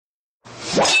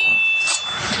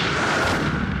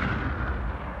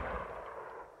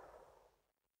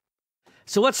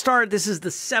So let's start. This is the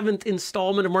 7th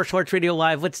installment of Martial Arts Radio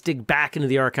Live. Let's dig back into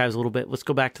the archives a little bit. Let's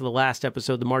go back to the last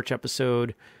episode, the March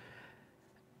episode,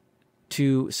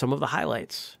 to some of the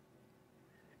highlights.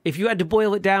 If you had to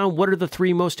boil it down, what are the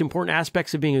 3 most important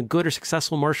aspects of being a good or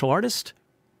successful martial artist?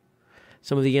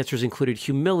 Some of the answers included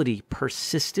humility,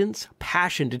 persistence,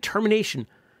 passion, determination,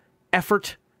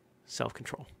 effort,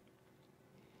 self-control.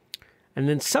 And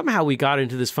then somehow we got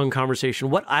into this fun conversation.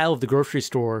 What aisle of the grocery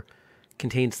store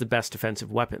contains the best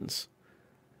defensive weapons?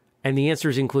 And the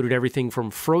answers included everything from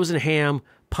frozen ham,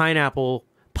 pineapple,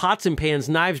 pots and pans,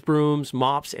 knives, brooms,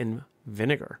 mops, and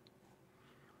vinegar.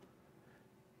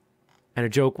 And a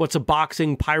joke, what's a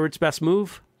boxing pirate's best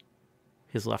move?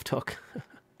 His left hook.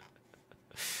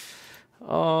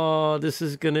 Oh, this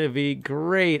is going to be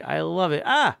great. I love it.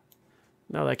 Ah!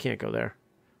 No, that can't go there.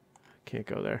 Can't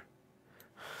go there.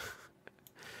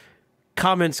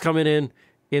 Comments coming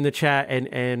in the chat,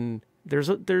 and there's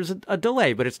a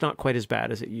delay, but it's not quite as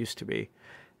bad as it used to be.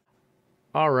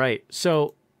 All right.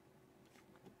 So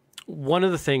one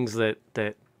of the things that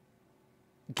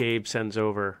Gabe sends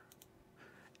over,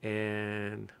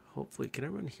 and hopefully, can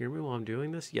everyone hear me while I'm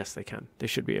doing this? Yes, they can. They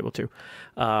should be able to.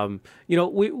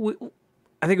 We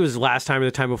I think it was last time or the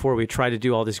time before we tried to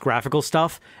do all this graphical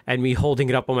stuff and me holding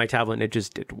it up on my tablet and it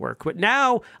just didn't work. But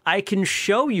now I can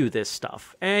show you this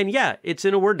stuff. And yeah, it's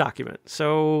in a Word document.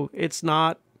 So it's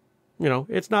not,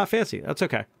 it's not fancy. That's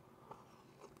okay.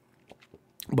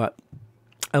 But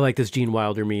I like this Gene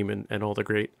Wilder meme and all the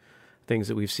great things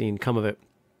that we've seen come of it.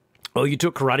 Oh, you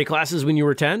took karate classes when you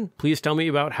were 10? Please tell me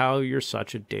about how you're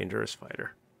such a dangerous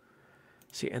fighter.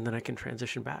 See, and then I can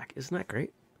transition back. Isn't that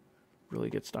great? Really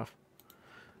good stuff.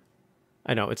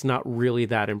 I know it's not really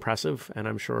that impressive, and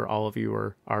I'm sure all of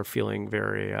you are feeling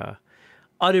very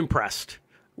unimpressed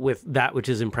with that which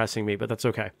is impressing me, but that's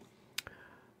okay.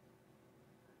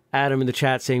 Adam in the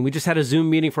chat saying, we just had a Zoom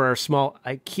meeting for our small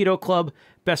Aikido club.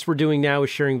 Best we're doing now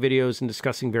is sharing videos and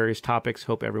discussing various topics.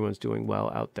 Hope everyone's doing well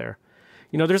out there.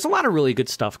 There's a lot of really good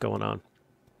stuff going on.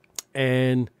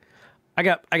 And I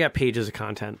got pages of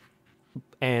content.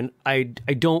 And I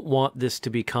don't want this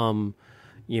to become,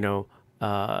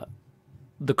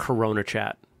 the Corona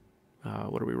chat.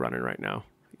 What are we running right now?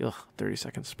 30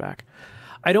 seconds back.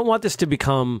 I don't want this to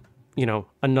become,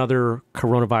 another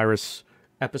coronavirus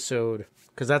episode,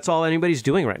 because that's all anybody's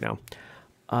doing right now.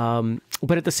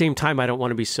 But at the same time, I don't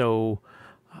want to be so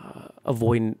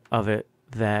avoidant of it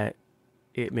that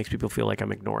it makes people feel like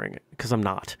I'm ignoring it, because I'm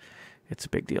not. It's a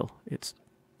big deal. It's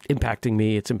impacting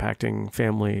me. It's impacting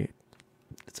family.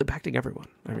 It's impacting everyone.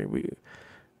 I mean,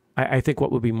 I think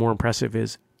what would be more impressive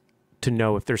is to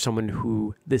know if there's someone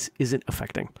who this isn't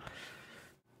affecting.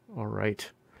 All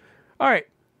right.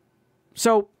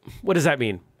 So what does that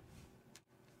mean?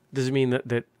 Does it mean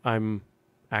that I'm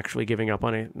actually giving up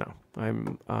on it? No.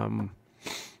 It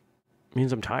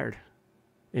means I'm tired.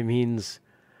 It means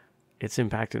it's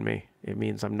impacted me. It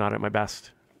means I'm not at my best.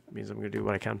 It means I'm going to do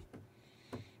what I can.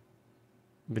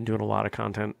 I've been doing a lot of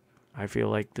content. I feel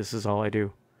like this is all I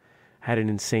do. Had an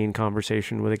insane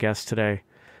conversation with a guest today.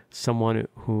 Someone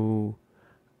who,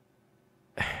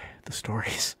 the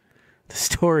stories.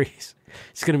 It's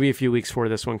going to be a few weeks before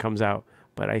this one comes out,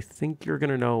 but I think you're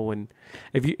going to know when,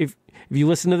 if you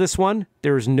listen to this one,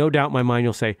 there is no doubt in my mind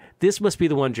you'll say, this must be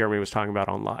the one Jeremy was talking about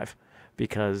on live,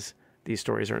 because these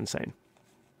stories are insane.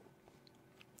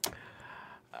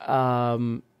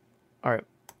 All right.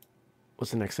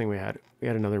 What's the next thing we had? We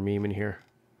had another meme in here.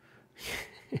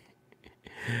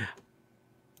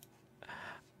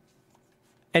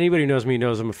 Anybody who knows me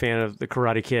knows I'm a fan of the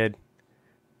Karate Kid,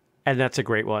 and that's a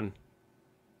great one.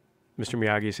 Mr.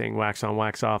 Miyagi saying, wax on,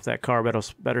 wax off. That car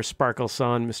better sparkle,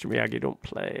 son. Mr. Miyagi, don't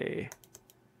play.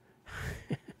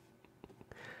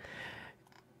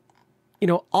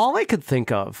 All I could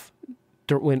think of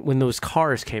when those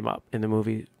cars came up in the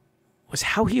movie was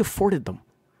how he afforded them.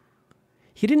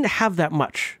 He didn't have that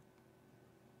much.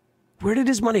 Where did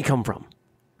his money come from?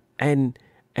 And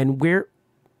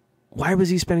why was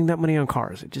he spending that money on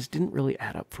cars? It just didn't really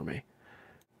add up for me.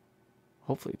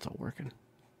 Hopefully it's all working.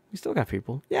 We still got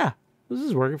people. Yeah, this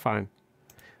is working fine.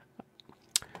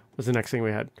 What's the next thing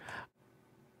we had?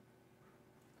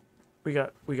 We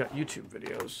got YouTube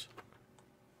videos.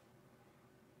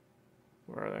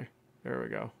 Where are they? There we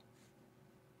go.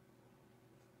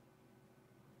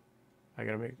 I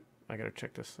gotta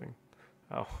check this thing.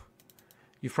 Oh,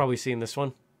 you've probably seen this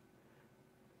one.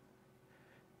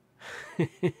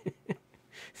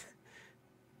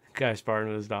 Guy sparring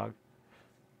with his dog.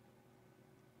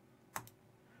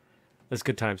 That's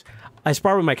good times. I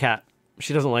spar with my cat.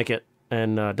 She doesn't like it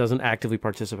and doesn't actively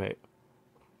participate.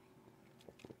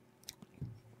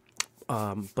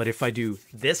 But if I do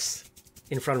this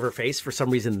in front of her face, for some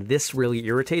reason, this really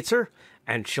irritates her,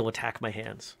 and she'll attack my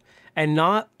hands. And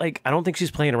not, like, I don't think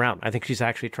she's playing around. I think she's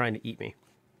actually trying to eat me.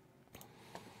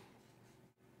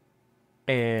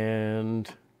 And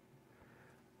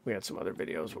we had some other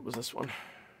videos. What was this one?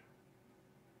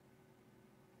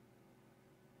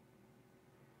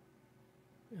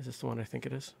 Is this the one I think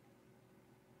it is?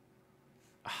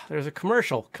 There's a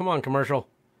commercial. Come on, commercial.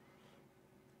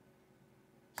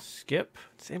 Skip.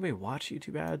 Does anybody watch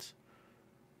YouTube ads?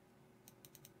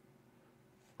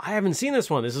 I haven't seen this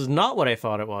one. This is not what I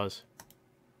thought it was.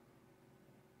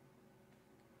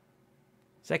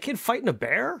 Is that kid fighting a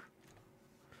bear?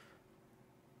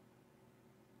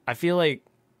 I feel like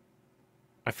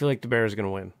the bear is going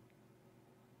to win.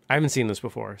 I haven't seen this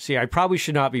before. See, I probably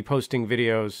should not be posting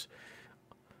videos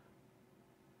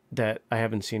that I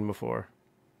haven't seen before.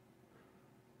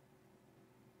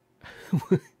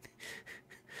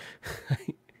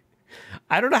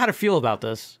 I don't know how to feel about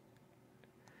this.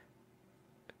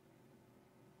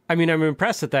 I mean, I'm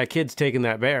impressed that kid's taking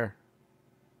that bear.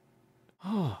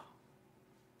 Oh.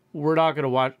 We're not going to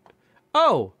watch...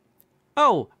 Oh,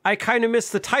 I kind of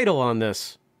missed the title on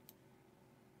this.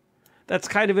 That's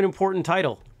kind of an important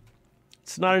title.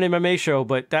 It's not an MMA show,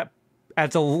 but that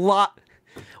adds a lot,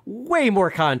 way more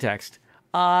context.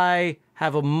 I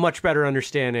have a much better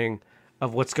understanding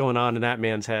of what's going on in that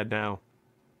man's head now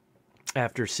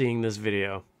after seeing this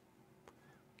video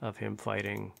of him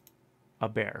fighting a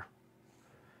bear.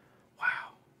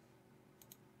 Wow.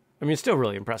 I mean, it's still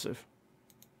really impressive.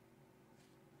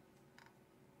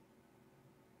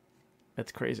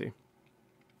 That's crazy.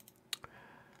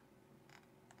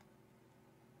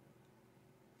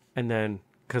 And then,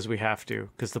 because we have to,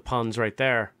 because the pun's right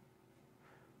there.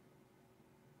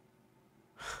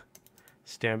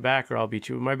 Stand back or I'll beat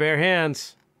you with my bare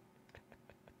hands.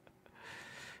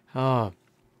 Oh.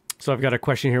 So I've got a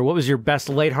question here. What was your best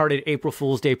lighthearted April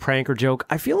Fool's Day prank or joke?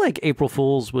 I feel like April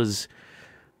Fool's was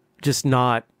just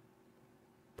not...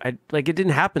 it didn't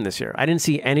happen this year. I didn't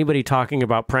see anybody talking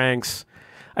about pranks.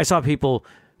 I saw people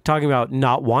talking about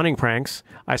not wanting pranks.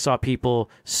 I saw people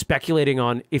speculating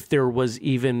on if there was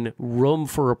even room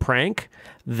for a prank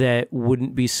that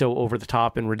wouldn't be so over the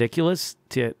top and ridiculous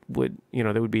that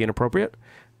would be inappropriate.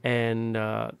 And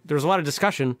there was a lot of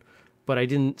discussion, but I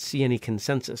didn't see any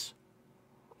consensus.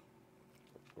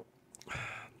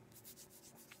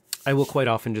 I will quite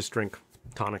often just drink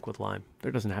tonic with lime.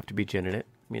 There doesn't have to be gin in it.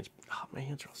 I mean, my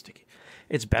hands are all sticky.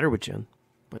 It's better with gin,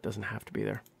 but it doesn't have to be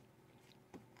there.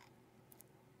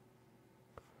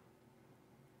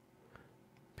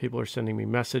 People are sending me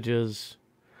messages.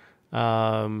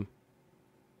 Matt,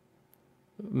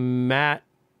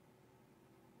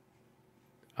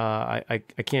 I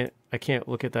can't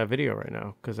look at that video right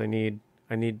now because I need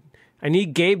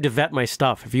Gabe to vet my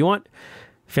stuff.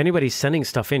 If anybody's sending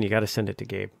stuff in, you got to send it to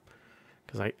Gabe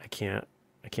because I can't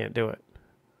do it.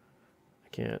 I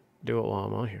can't do it while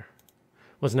I'm on here.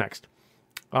 What's next?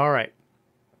 All right.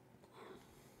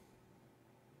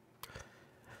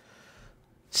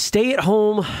 Stay at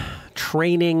home,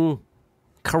 training,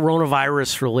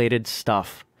 coronavirus-related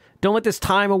stuff. Don't let this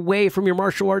time away from your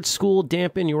martial arts school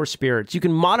dampen your spirits. You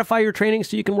can modify your training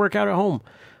so you can work out at home.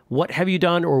 What have you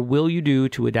done or will you do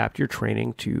to adapt your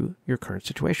training to your current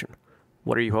situation?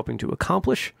 What are you hoping to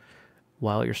accomplish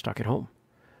while you're stuck at home?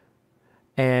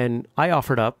 And I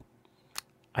offered up,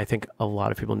 I think a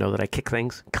lot of people know that I kick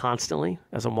things constantly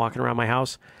as I'm walking around my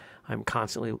house. I'm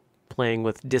constantly playing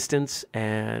with distance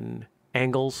and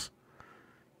angles.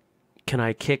 Can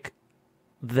I kick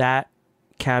that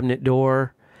cabinet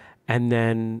door and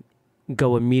then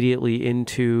go immediately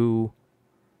into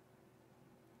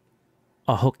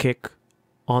a hook kick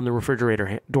on the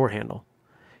refrigerator door handle?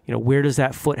 Where does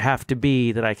that foot have to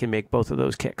be that I can make both of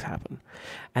those kicks happen?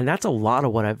 And that's a lot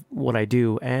of what I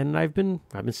do, and I've been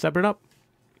stepping it up.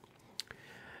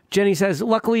 Jenny says,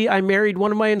 luckily I married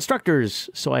one of my instructors,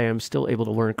 so I am still able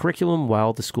to learn curriculum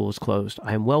while the school is closed.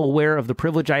 I am well aware of the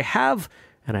privilege I have,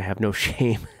 and I have no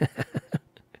shame.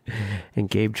 And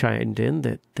Gabe chimed in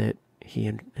that he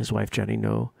and his wife Jenny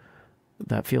know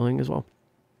that feeling as well.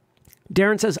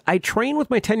 Darren says, I train with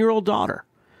my 10-year-old daughter.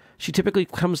 She typically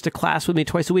comes to class with me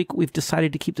twice a week. We've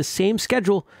decided to keep the same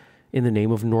schedule in the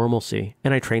name of normalcy,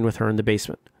 and I train with her in the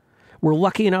basement. We're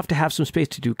lucky enough to have some space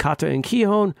to do kata and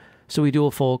kihon, so we do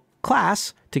a full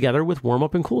class together with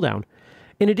warm-up and cool-down.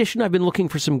 In addition, I've been looking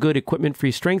for some good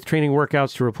equipment-free strength training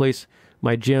workouts to replace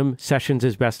my gym sessions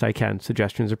as best I can.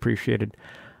 Suggestions appreciated.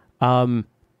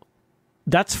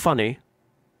 That's funny,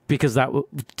 because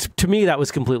to me, that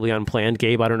was completely unplanned.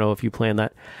 Gabe, I don't know if you planned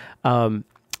that.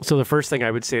 So the first thing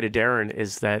I would say to Darren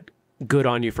is that good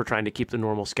on you for trying to keep the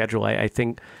normal schedule. I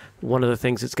think one of the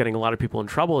things that's getting a lot of people in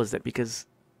trouble is that because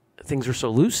things are so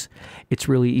loose, it's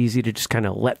really easy to just kind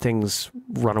of let things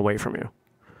run away from you.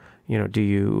 You know, do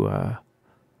you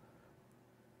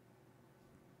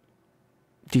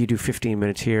do 15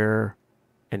 minutes here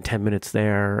and 10 minutes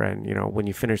there, and, you know, when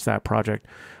you finish that project?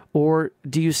 Or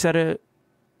do you set a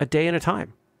day and a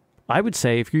time? I would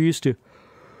say if you're used to,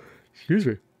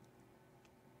 if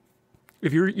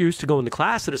you're used to going to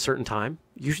class at a certain time,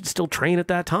 you should still train at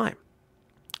that time.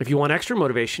 If you want extra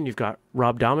motivation, you've got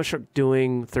Rob Damashuk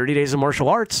doing 30 days of martial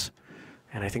arts.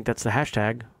 And I think that's the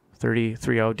hashtag,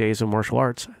 30 days of martial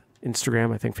arts.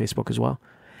 Instagram, I think Facebook as well.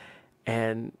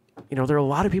 And, you know, there are a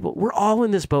lot of people. We're all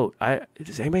in this boat.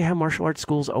 Does anybody have martial arts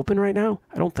schools open right now?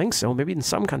 I don't think so. Maybe in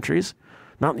some countries,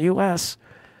 not in the U.S.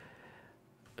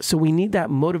 So we need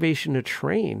that motivation to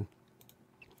train.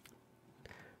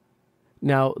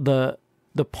 Now, the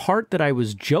part that I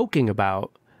was joking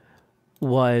about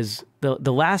was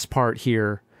the last part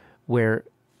here where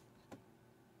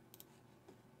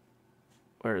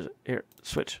is it? Here,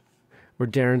 switch. Where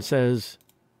Darren says,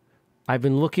 I've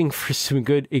been looking for some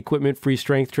good equipment-free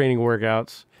strength training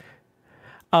workouts.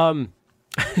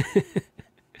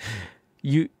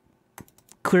 You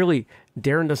clearly,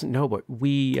 Darren doesn't know, but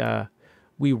we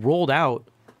rolled out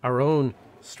our own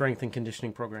strength and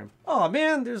conditioning program. Oh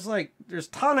man, there's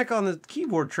tonic on the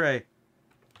keyboard tray.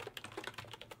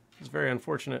 It's very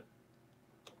unfortunate.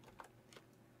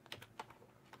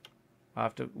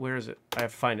 Where is it? I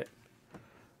have to find it.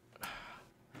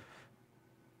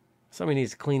 Somebody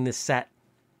needs to clean this set.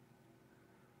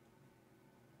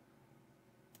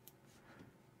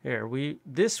 Here,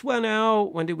 this went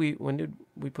out. When did we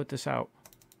put this out?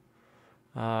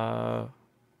 A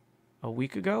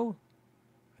week ago?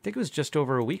 I think it was just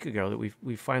over a week ago that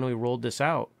we finally rolled this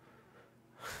out.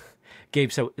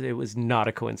 Gabe said it was not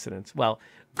a coincidence. Well,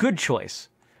 good choice.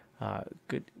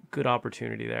 Good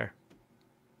opportunity there,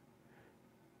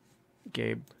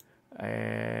 Gabe.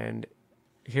 And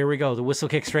here we go. The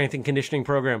whistlekick strength and conditioning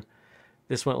program.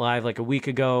 This went live like a week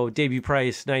ago. Debut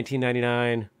price,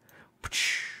 $19.99.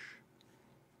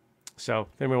 So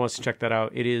if anyone wants to check that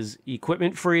out, it is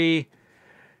equipment free.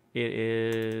 It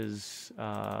is,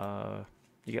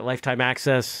 you get lifetime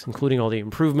access, including all the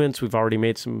improvements. We've already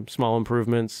made some small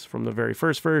improvements from the very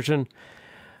first version.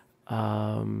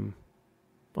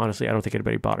 Honestly, I don't think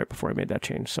anybody bought it before I made that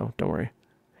change, so don't worry.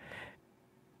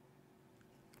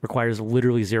 Requires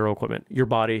literally zero equipment. Your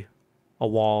body, a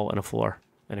wall, and a floor.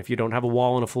 And if you don't have a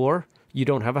wall and a floor, you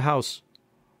don't have a house.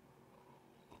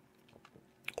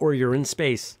 Or you're in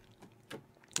space.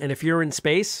 And if you're in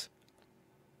space,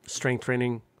 strength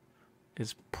training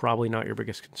is probably not your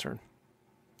biggest concern.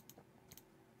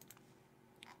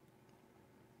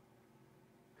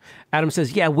 Adam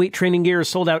says, yeah, weight training gear is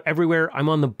sold out everywhere. I'm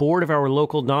on the board of our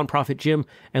local nonprofit gym,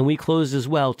 and we closed as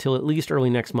well till at least early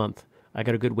next month. I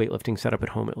got a good weightlifting setup at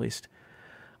home, at least.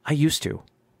 I used to,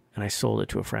 and I sold it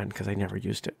to a friend because I never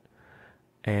used it.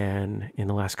 And in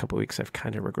the last couple of weeks, I've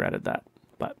kind of regretted that.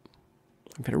 But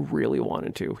if I really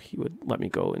wanted to, he would let me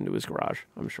go into his garage,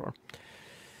 I'm sure.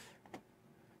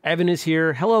 Evan is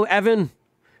here. Hello, Evan.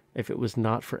 If it was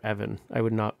not for Evan, I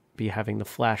would not be having the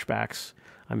flashbacks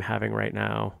I'm having right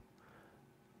now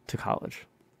to college.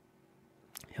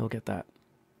 He'll get that.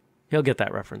 He'll get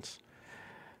that reference.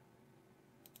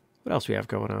 What else we have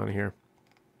going on here?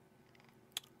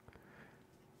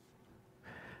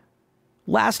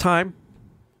 Last time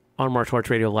on Martial Arts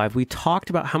Radio Live, we talked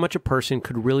about how much a person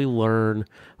could really learn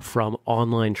from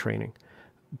online training.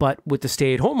 But with the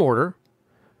stay-at-home order,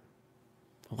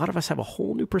 a lot of us have a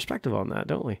whole new perspective on that,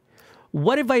 don't we?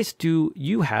 What advice do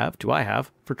I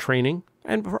have for training,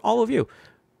 and for all of you,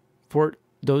 for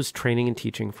those training and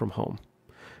teaching from home?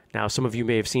 Now, some of you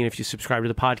may have seen, if you subscribe to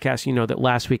the podcast, you know that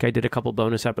last week I did a couple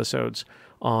bonus episodes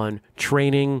on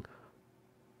training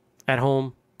at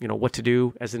home, you know, what to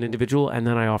do as an individual. And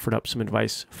then I offered up some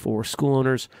advice for school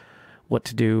owners, what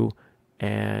to do.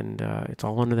 And it's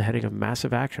all under the heading of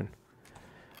massive action.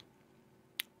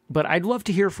 But I'd love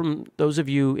to hear from those of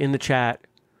you in the chat,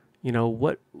 you know,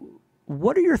 what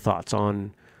are your thoughts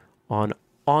on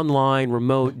online,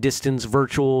 remote, distance,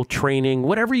 virtual training,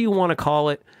 whatever you want to call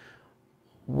it?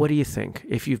 What do you think?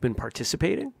 If you've been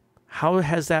participating, how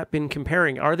has that been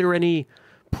comparing? Are there any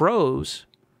pros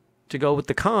to go with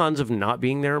the cons of not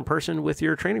being there in person with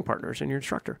your training partners and your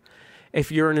instructor?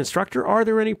 If you're an instructor, are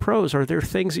there any pros? Are there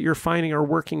things that you're finding are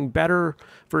working better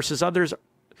versus others?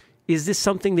 Is this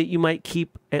something that you might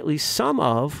keep at least some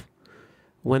of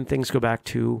when things go back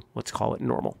to, let's call it,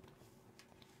 normal?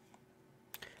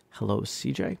 Hello,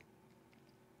 CJ.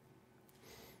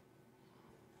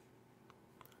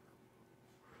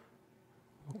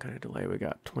 kind of delay we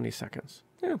got? 20 seconds.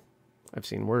 Yeah, I've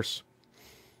seen worse.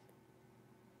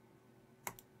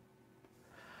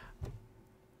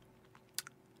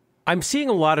 I'm seeing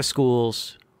a lot of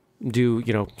schools do,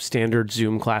 standard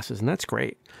Zoom classes, and that's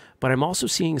great. But I'm also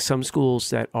seeing some schools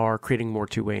that are creating more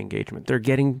two-way engagement. They're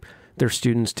getting their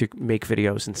students to make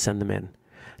videos and send them in,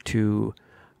 to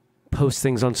post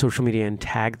things on social media and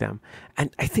tag them.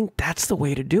 And I think that's the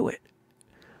way to do it.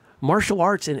 Martial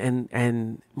arts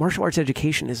and martial arts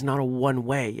education is not a one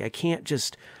way. I can't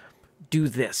just do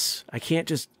this. I can't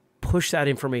just push that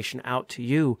information out to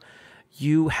you.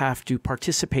 You have to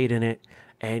participate in it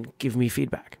and give me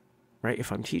feedback, right?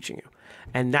 If I'm teaching you.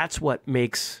 And that's what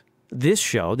makes this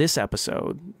show, this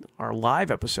episode, our live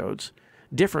episodes,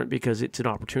 different, because it's an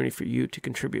opportunity for you to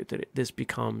contribute, that this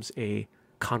becomes a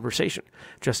conversation,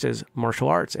 just as martial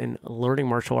arts and learning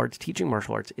martial arts, teaching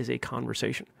martial arts is a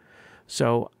conversation.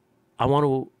 So I want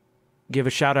to give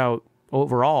a shout out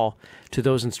overall to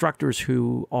those instructors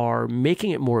who are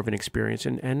making it more of an experience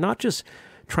and not just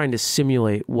trying to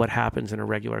simulate what happens in a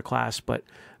regular class, but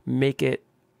make it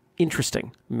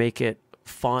interesting, make it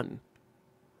fun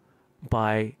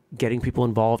by getting people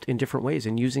involved in different ways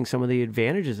and using some of the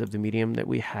advantages of the medium that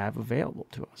we have available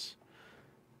to us.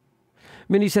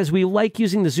 Mindy says, we like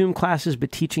using the Zoom classes,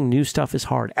 but teaching new stuff is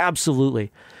hard.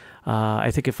 Absolutely.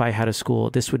 I think if I had a school,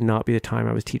 this would not be the time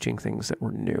I was teaching things that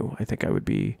were new. I think I would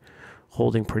be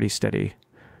holding pretty steady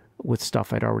with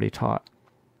stuff I'd already taught.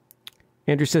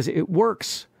 Andrew says, it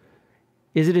works.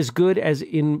 Is it as good as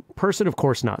in person? Of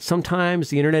course not. Sometimes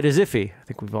the internet is iffy. I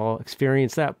think we've all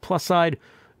experienced that. Plus side,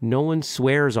 no one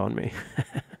swears on me.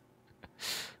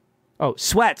 Oh,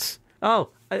 sweats. Oh,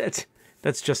 that's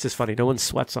just as funny. No one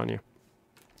sweats on you.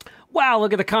 Wow,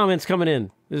 look at the comments coming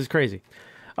in. This is crazy.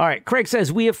 All right, Craig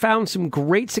says, we have found some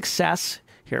great success.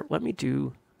 Here, let me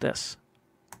do this.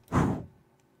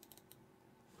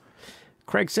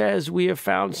 Craig says, we have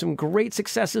found some great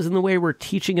successes in the way we're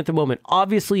teaching at the moment.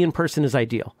 Obviously, in person is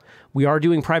ideal. We are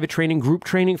doing private training, group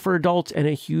training for adults, and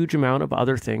a huge amount of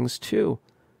other things too.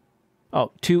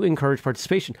 Oh, to encourage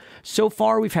participation. So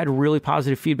far, we've had really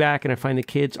positive feedback, and I find the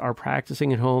kids are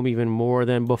practicing at home even more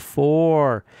than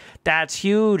before. That's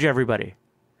huge, everybody.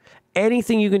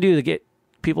 Anything you can do to get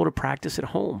people to practice at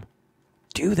home,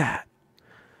 do that.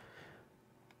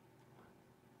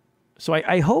 So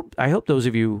I hope those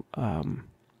of you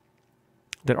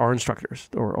that are instructors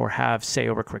or have say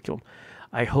over curriculum,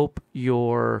 I hope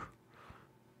you're...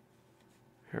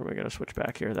 Here, we got to switch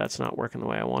back here. That's not working the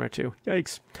way I want it to.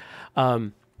 Yikes.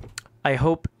 I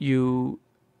hope you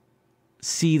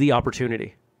see the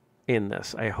opportunity in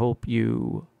this. I hope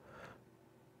you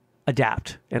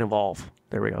adapt and evolve.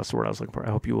 There we go. That's the word I was looking for. I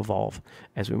hope you evolve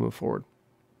as we move forward.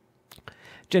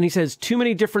 Jenny says, too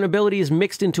many different abilities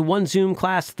mixed into one Zoom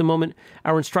class at the moment.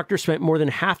 Our instructor spent more than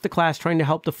half the class trying to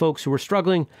help the folks who were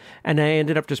struggling, and I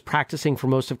ended up just practicing for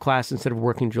most of class instead of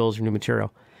working drills or new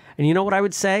material. And you know what I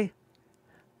would say?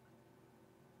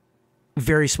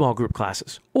 Very small group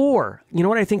classes. Or, you know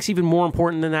what I think is even more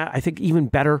important than that? I think even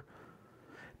better,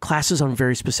 classes on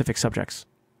very specific subjects.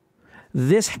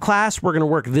 This class, we're going to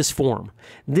work this form.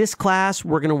 This class,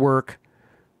 we're going to work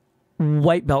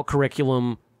white belt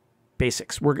curriculum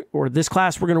basics. Or this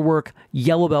class, we're going to work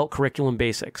yellow belt curriculum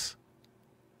basics.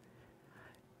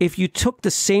 If you took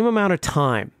the same amount of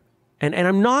time, and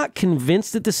I'm not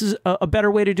convinced that this is a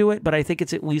better way to do it, but I think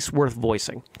it's at least worth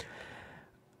voicing.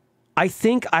 I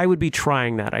think I would be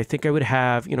trying that. I think I would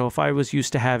have, if I was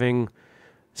used to having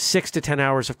 6 to 10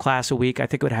 hours of class a week, I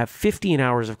think I would have 15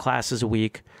 hours of classes a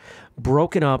week,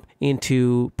 broken up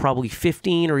into probably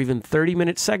 15 or even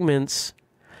 30-minute segments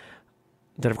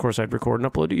that, of course, I'd record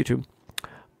and upload to YouTube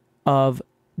of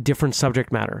different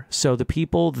subject matter. So the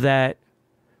people that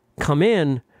come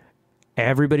in,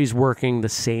 everybody's working the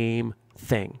same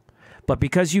thing. But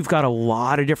because you've got a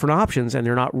lot of different options and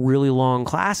they're not really long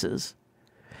classes,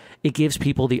 it gives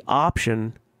people the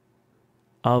option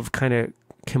of kind of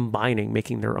combining,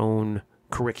 making their own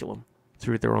curriculum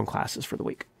through their own classes for the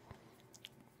week.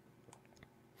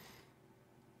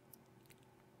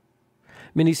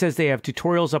 Minnie says they have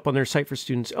tutorials up on their site for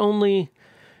students only.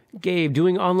 Gabe,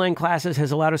 doing online classes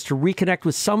has allowed us to reconnect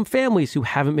with some families who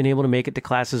haven't been able to make it to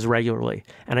classes regularly.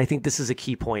 And I think this is a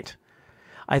key point.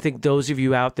 I think those of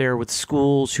you out there with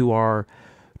schools who are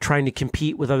trying to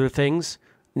compete with other things,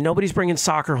 nobody's bringing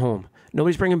soccer home.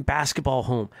 Nobody's bringing basketball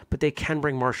home, but they can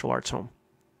bring martial arts home.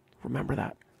 Remember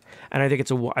that. And I think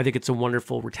it's a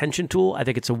wonderful retention tool. I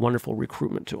think it's a wonderful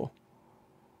recruitment tool.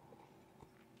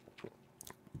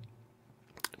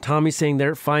 Tommy's saying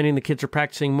they're finding the kids are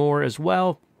practicing more as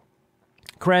well.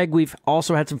 Craig, we've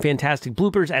also had some fantastic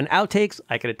bloopers and outtakes.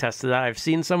 I can attest to that. I've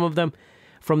seen some of them.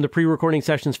 from the pre-recording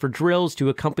sessions for drills to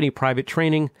accompany private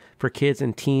training for kids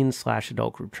and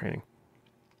teens/adult group training.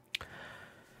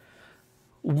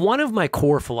 One of my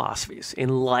core philosophies in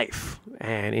life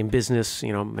and in business,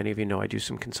 many of you know I do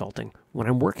some consulting. When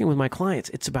I'm working with my clients,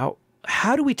 it's about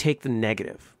how do we take the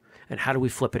negative and how do we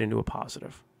flip it into a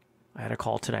positive? I had a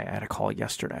call today. I had a call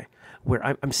yesterday where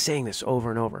I'm saying this over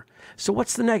and over. So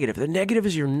what's the negative? The negative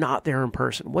is you're not there in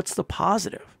person. What's the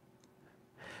positive?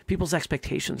 People's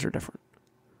expectations are different.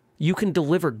 You can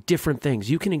deliver different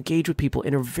things. You can engage with people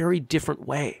in a very different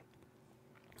way.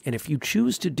 And if you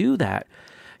choose to do that,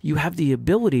 you have the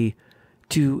ability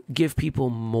to give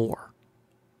people more.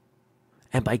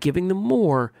 And by giving them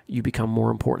more, you become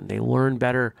more important. They learn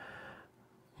better.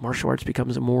 Martial arts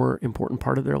becomes a more important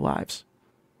part of their lives.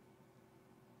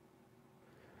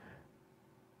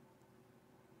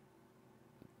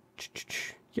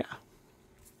 Yeah.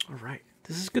 All right.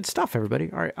 This is good stuff,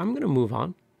 everybody. All right, I'm going to move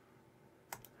on.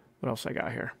 What else I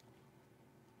got here?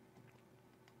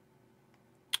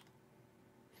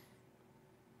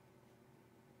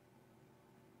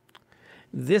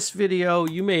 This video,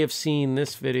 you may have seen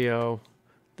this video.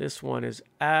 This one is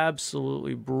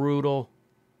absolutely brutal.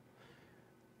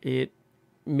 It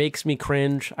makes me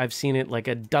cringe. I've seen it like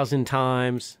a dozen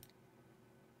times.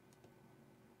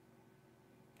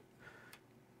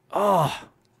 Oh,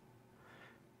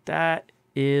 that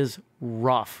is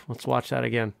rough. Let's watch that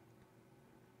again.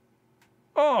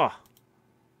 Oh.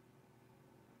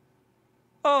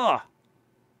 Oh.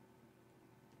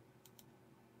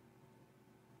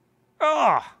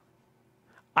 Oh.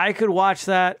 I could watch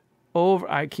that over.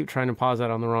 I keep trying to pause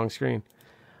that on the wrong screen.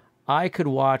 I could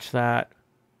watch that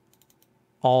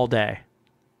all day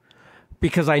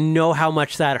because I know how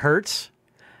much that hurts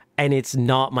and it's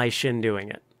not my shin doing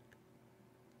it.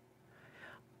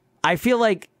 I feel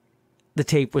like the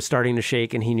tape was starting to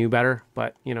shake and he knew better,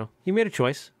 but, he made a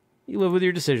choice. You live with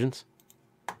your decisions.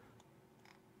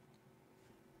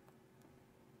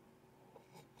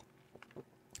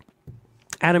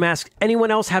 Adam asks,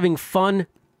 anyone else having fun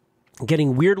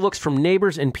getting weird looks from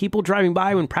neighbors and people driving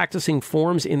by when practicing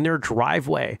forms in their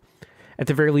driveway? At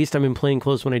the very least, I'm in plain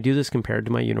clothes when I do this compared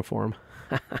to my uniform.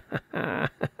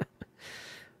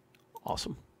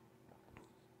 Awesome.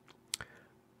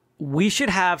 We should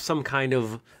have some kind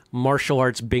of martial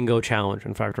arts bingo challenge.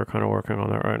 In fact, we're kind of working on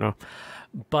that right now.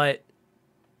 But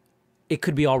it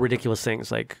could be all ridiculous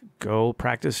things like go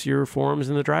practice your forms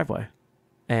in the driveway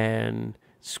and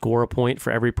score a point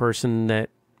for every person that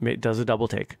does a double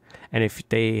take. And if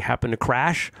they happen to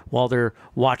crash while they're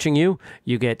watching you,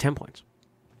 you get 10 points.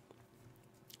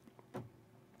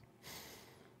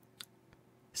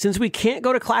 Since we can't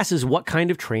go to classes, what kind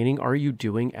of training are you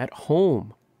doing at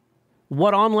home?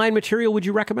 What online material would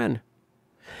you recommend?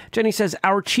 Jenny says,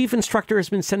 our chief instructor has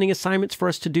been sending assignments for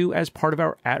us to do as part of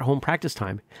our at-home practice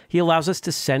time. He allows us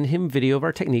to send him video of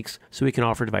our techniques so we can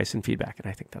offer advice and feedback. And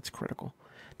I think that's critical,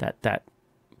 that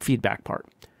feedback part.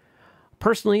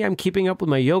 Personally, I'm keeping up with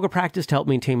my yoga practice to help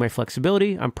maintain my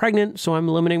flexibility. I'm pregnant, so I'm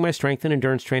limiting my strength and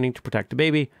endurance training to protect the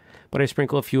baby, but I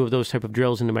sprinkle a few of those type of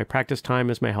drills into my practice time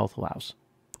as my health allows.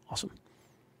 Awesome.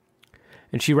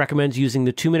 And she recommends using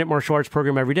the 2-minute martial arts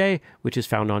program every day, which is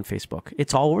found on Facebook.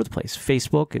 It's all over the place.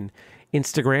 Facebook and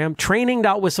Instagram.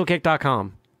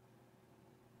 Training.whistlekick.com.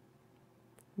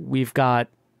 We've got,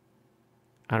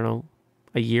 I don't know,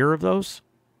 a year of those.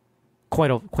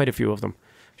 Quite a few of them.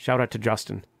 Shout out to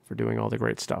Justin for doing all the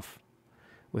great stuff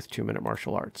with 2-minute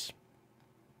martial arts.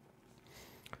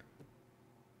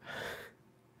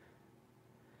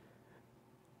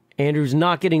 Andrew's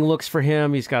not getting looks for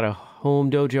him. He's got a home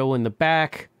dojo in the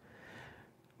back.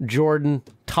 Jordan,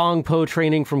 Tong Po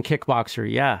training from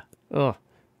kickboxer. Yeah. Ugh.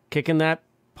 Kicking that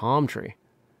palm tree.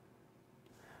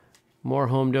 More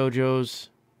home dojos.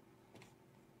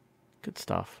 Good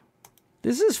stuff.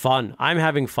 This is fun. I'm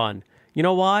having fun. You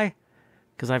know why?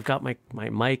 Because I've got my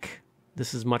mic.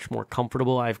 This is much more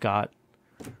comfortable. I've got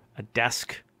a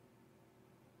desk.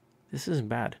 This isn't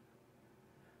bad.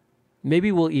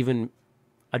 Maybe we'll even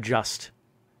adjust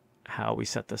how we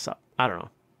set this up. I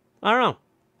don't know.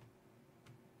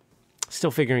 Still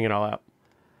figuring it all out.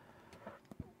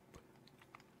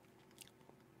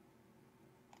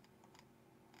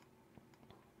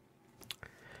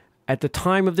 At the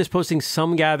time of this posting,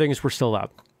 some gatherings were still allowed.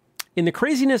 In the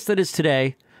craziness that is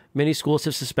today, many schools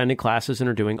have suspended classes and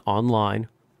are doing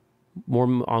more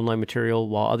online material,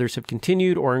 while others have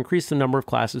continued or increased the number of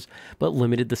classes, but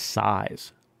limited the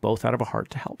size, both out of a heart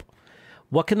to help.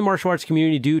 What can the martial arts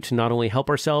community do to not only help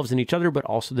ourselves and each other, but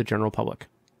also the general public?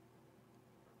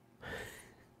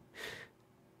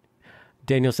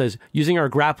 Daniel says, using our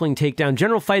grappling takedown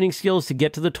general fighting skills to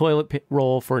get to the toilet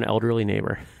roll for an elderly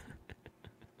neighbor.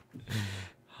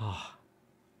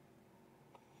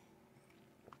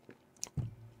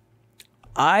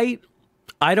 I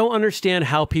don't understand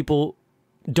how people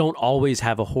don't always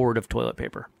have a hoard of toilet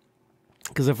paper.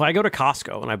 Because if I go to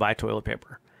Costco and I buy toilet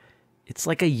paper, it's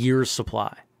like a year's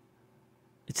supply.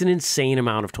 It's an insane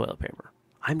amount of toilet paper.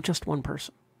 I'm just one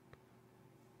person.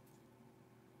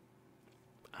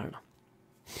 I don't know.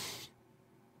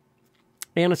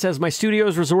 Anna says, my studio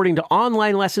is resorting to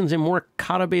online lessons and more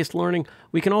kata-based learning.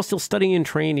 We can all still study and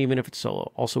train even if it's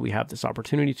solo. Also, we have this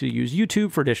opportunity to use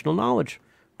YouTube for additional knowledge.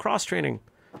 Cross-training.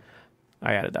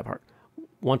 I added that part.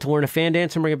 Want to learn a fan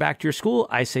dance and bring it back to your school?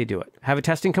 I say do it. Have a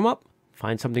testing come up?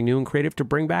 Find something new and creative to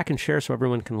bring back and share so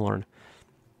everyone can learn.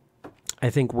 I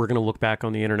think we're going to look back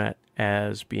on the internet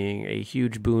as being a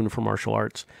huge boon for martial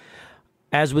arts.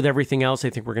 As with everything else, I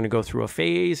think we're going to go through a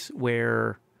phase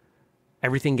where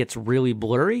everything gets really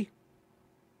blurry.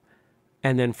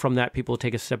 And then from that, people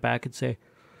take a step back and say,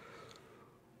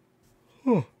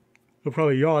 oh, they'll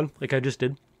probably yawn, like I just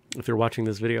did. If they're watching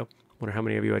this video, I wonder how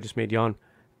many of you I just made yawn.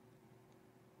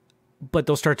 But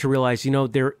they'll start to realize,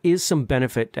 there is some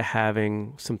benefit to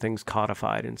having some things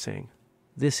codified and saying,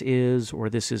 this is or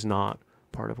this is not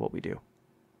part of what we do.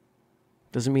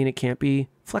 Doesn't mean it can't be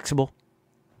flexible,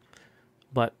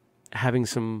 but having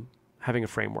a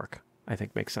framework, I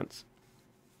think, makes sense.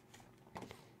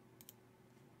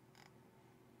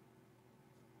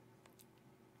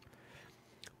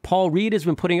 Paul Reed has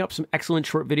been putting up some excellent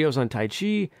short videos on Tai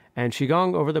Chi and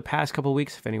Qigong over the past couple of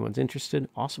weeks. If anyone's interested,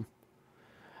 awesome.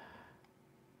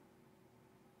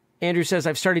 Andrew says,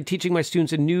 I've started teaching my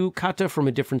students a new kata from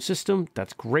a different system.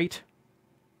 That's great.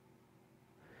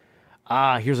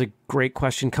 Here's a great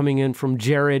question coming in from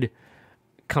Jared,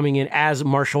 coming in as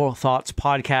Martial Thoughts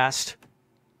Podcast.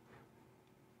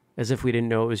 As if we didn't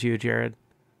know it was you, Jared.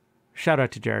 Shout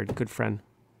out to Jared, good friend.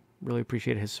 Really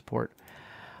appreciate his support.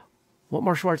 What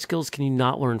martial arts skills can you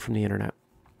not learn from the internet?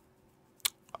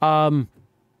 I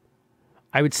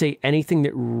would say anything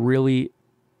that really...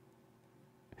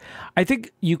 I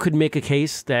think you could make a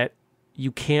case that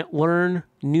you can't learn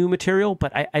new material,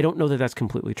 but I don't know that that's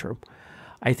completely true.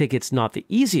 I think it's not the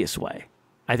easiest way.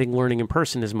 I think learning in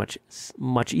person is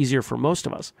much easier for most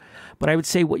of us. But I would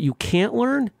say what you can't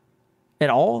learn at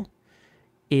all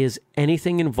is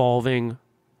anything involving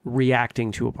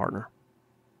reacting to a partner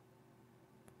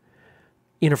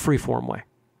in a free-form way.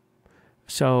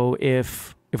 So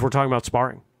if we're talking about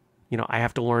sparring, I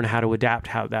have to learn how to adapt,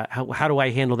 how do I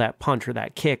handle that punch or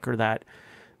that kick or that,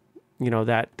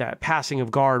 that passing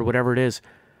of guard, whatever it is.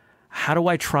 How do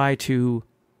I try to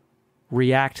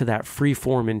react to that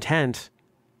free-form intent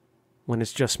when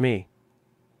it's just me?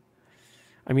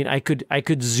 I mean, I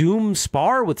could Zoom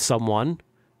spar with someone,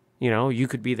 you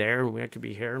could be there and I could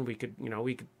be here and we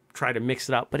could try to mix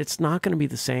it up, but it's not going to be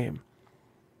the same.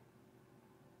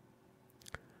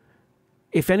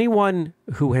 If anyone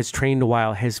who has trained a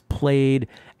while has played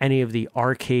any of the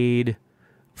arcade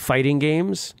fighting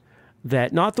games,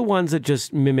 that not the ones that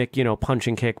just mimic, punch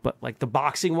and kick, but like the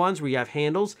boxing ones where you have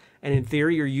handles and in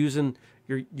theory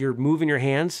you're moving your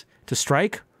hands to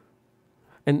strike.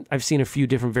 And I've seen a few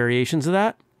different variations of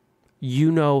that.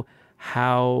 You know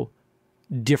how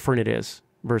different it is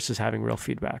versus having real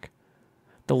feedback.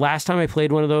 The last time I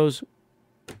played one of those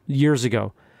years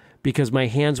ago, because my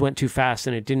hands went too fast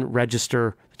and it didn't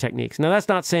register the techniques. Now, that's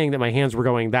not saying that my hands were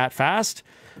going that fast,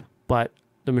 but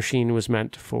the machine was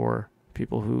meant for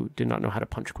people who did not know how to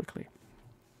punch quickly.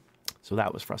 So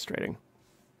that was frustrating.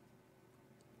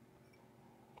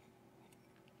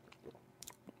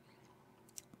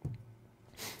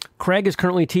 Craig is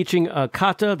currently teaching a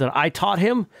kata that I taught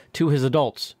him to his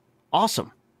adults.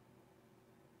 Awesome.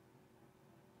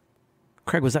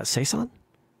 Craig, was that Seisan?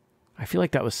 I feel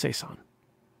like that was Seisan.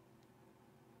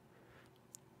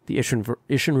 The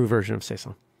Ishinru version of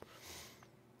Seisan.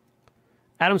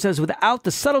 Adam says, without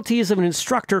the subtleties of an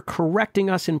instructor correcting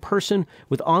us in person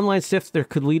with online stuff, there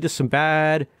could lead to some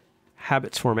bad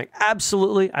habits forming.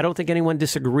 Absolutely. I don't think anyone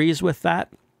disagrees with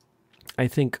that. I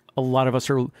think a lot of us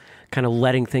are kind of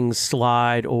letting things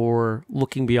slide or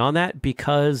looking beyond that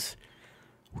because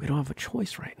we don't have a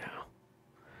choice right now.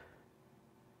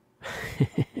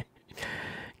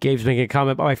 Gabe's making a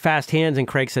comment about my fast hands, and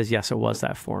Craig says, yes, it was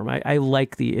that form. I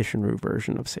like the Ishinru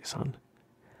version of Seisan.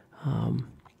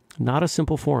 Not a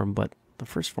simple form, but the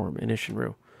first form in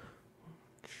Ishinru.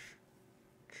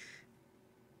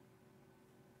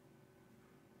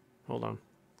 Hold on.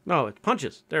 No, it's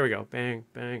punches. There we go. Bang,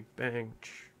 bang, bang.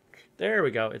 There we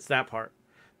go. It's that part.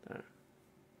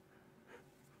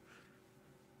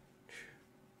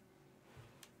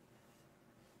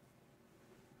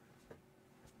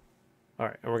 All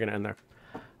right, and we're going to end there.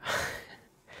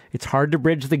 It's hard to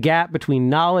bridge the gap between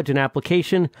knowledge and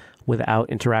application without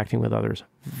interacting with others.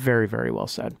 Very, very well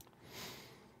said.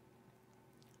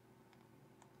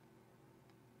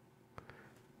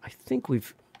 I think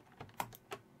we've...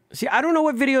 See, I don't know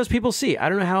what videos people see. I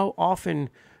don't know how often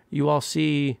you all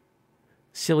see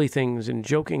silly things and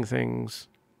joking things.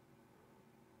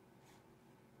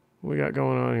 What we got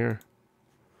going on here?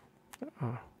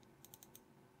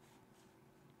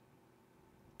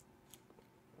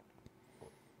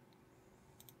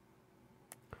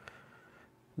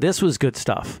 This was good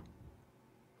stuff.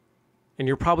 And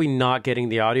you're probably not getting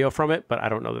the audio from it, but I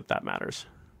don't know that that matters.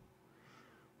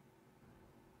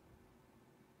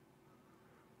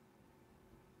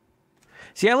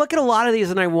 See, I look at a lot of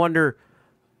these and I wonder,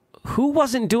 who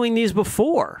wasn't doing these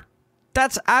before?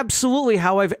 That's absolutely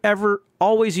how I've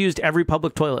always used every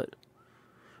public toilet.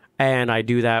 And I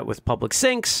do that with public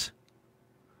sinks.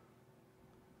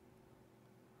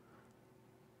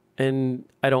 And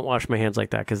I don't wash my hands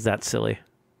like that because that's silly.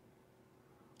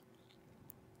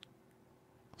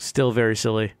 Still very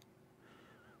silly.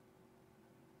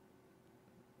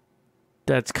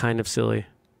 That's kind of silly.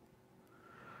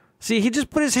 See, he just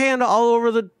put his hand all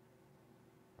over the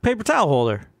paper towel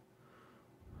holder.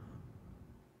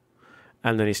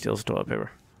 And then he steals the toilet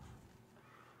paper.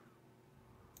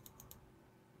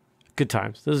 Good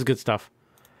times. This is good stuff.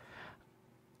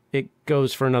 It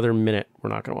goes for another minute.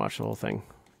 We're not going to watch the whole thing.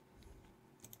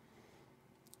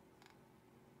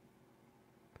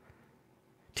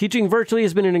 Teaching virtually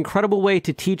has been an incredible way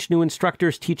to teach new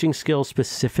instructors teaching skills,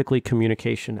 specifically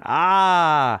communication.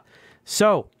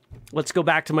 So let's go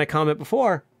back to my comment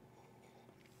before.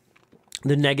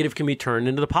 The negative can be turned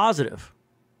into the positive.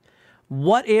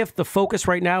 What if the focus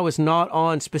right now is not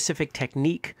on specific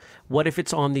technique? What if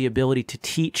it's on the ability to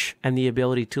teach and the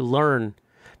ability to learn?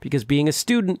 Because being a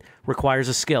student requires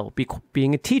a skill.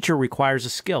 Being a teacher requires a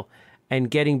skill. And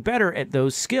getting better at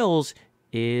those skills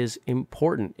is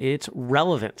important. It's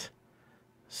relevant.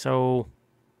 So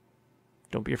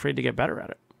don't be afraid to get better at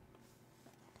it.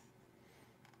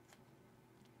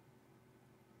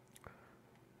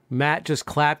 Matt just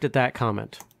clapped at that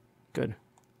comment. Good.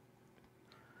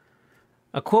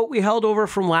 A quote we held over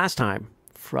from last time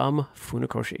from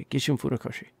Funakoshi, Gishun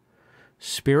Funakoshi.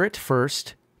 Spirit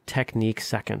first, technique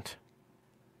second.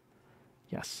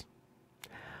 Yes.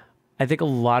 I think a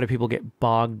lot of people get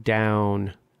bogged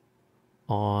down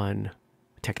on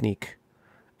technique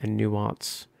and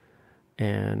nuance.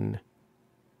 And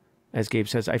as Gabe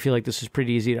says, I feel like this is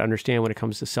pretty easy to understand when it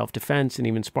comes to self-defense and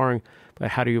even sparring, but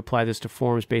how do you apply this to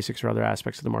forms, basics, or other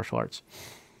aspects of the martial arts?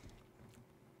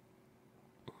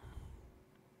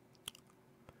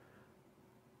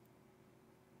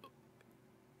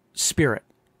 Spirit,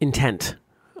 intent,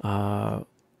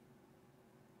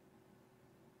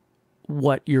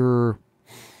 what you're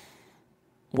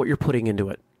putting into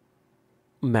it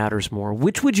matters more.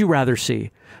 Which would you rather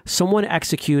see? Someone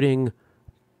executing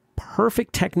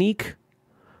perfect technique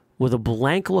with a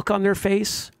blank look on their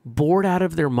face, bored out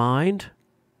of their mind,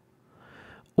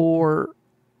 or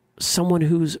someone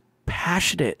who's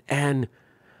passionate and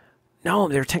no,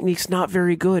 their technique's not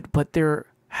very good, but they're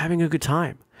having a good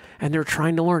time and they're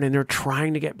trying to learn and they're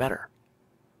trying to get better?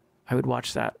 I would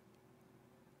watch that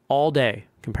all day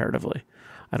comparatively.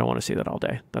 I don't want to see that all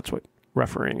day. That's what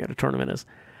refereeing at a tournament is.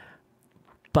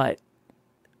 But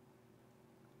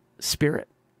spirit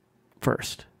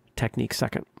first, technique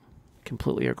second.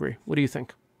 Completely agree. What do you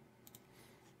think?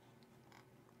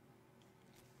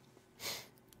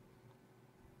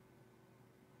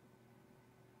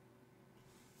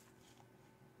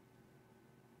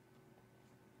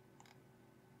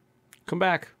 Come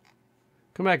back.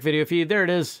 Come back, video feed. There it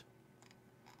is.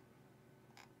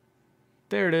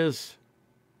 There it is.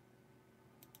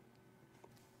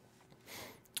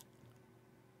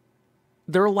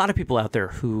 There are a lot of people out there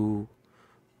who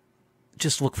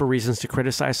just look for reasons to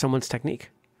criticize someone's technique.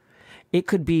 It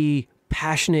could be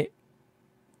passionate,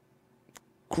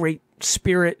 great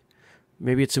spirit.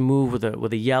 Maybe it's a move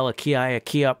with a yell, a ki, a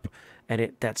key up,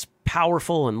 and that's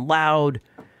powerful and loud.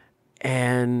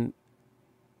 And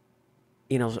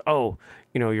your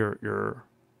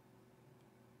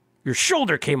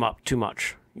shoulder came up too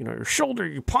much. Your shoulder,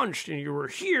 you punched and you were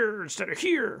here instead of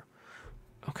here.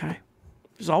 Okay.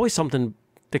 There's always something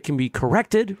that can be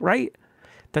corrected, right?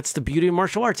 That's the beauty of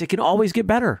martial arts. It can always get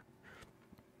better.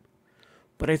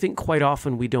 But I think quite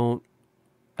often we don't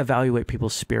evaluate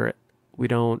people's spirit. We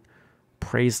don't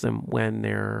praise them when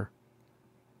they're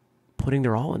putting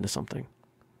their all into something.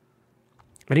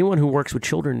 Anyone who works with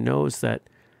children knows that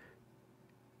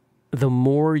the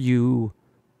more you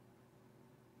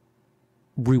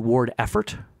reward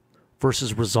effort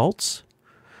versus results,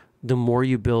 the more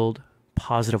you build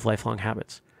positive lifelong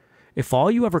habits. If all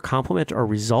you ever compliment are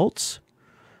results,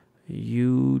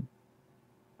 you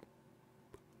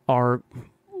are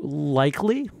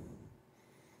likely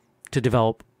to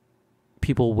develop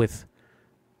people with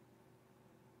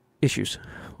issues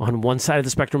on one side of the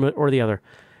spectrum or the other.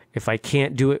 If I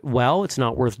can't do it well, it's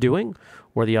not worth doing.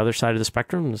 Or the other side of the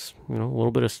spectrum is, a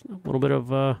little bit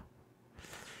of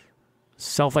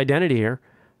self-identity here.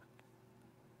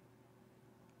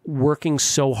 Working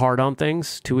so hard on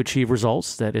things to achieve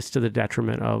results that it's to the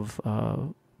detriment of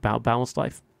balanced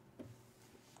life.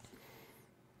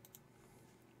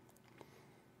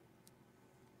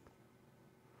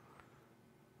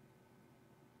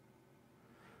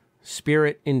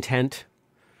 Spirit, intent.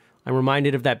 I'm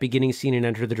reminded of that beginning scene in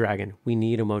Enter the Dragon. We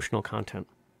need emotional content.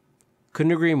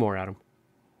 Couldn't agree more, Adam.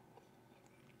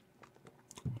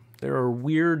 There are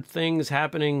weird things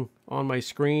happening on my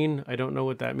screen. I don't know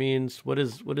what that means. What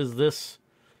is this?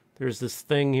 There's this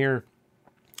thing here.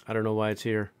 I don't know why it's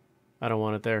here. I don't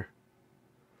want it there.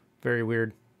 Very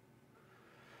weird.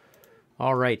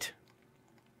 All right.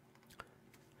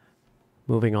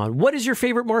 Moving on. What is your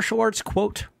favorite martial arts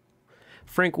quote?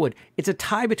 Frank Wood. It's a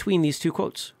tie between these two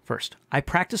quotes. First, I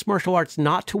practice martial arts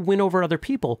not to win over other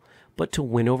people, but to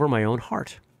win over my own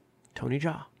heart. Tony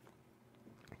Jaa.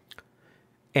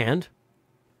 And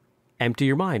empty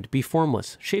your mind. Be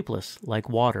formless, shapeless, like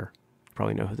water. You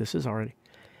probably know who this is already.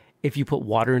 If you put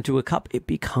water into a cup, it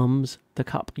becomes the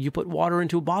cup. You put water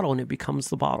into a bottle and it becomes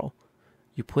the bottle.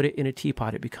 You put it in a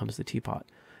teapot, it becomes the teapot.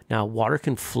 Now, water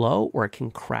can flow or it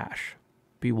can crash.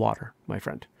 Be water, my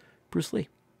friend. Bruce Lee.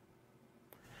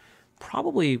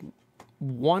 Probably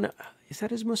one, is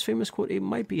that his most famous quote? It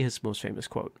might be his most famous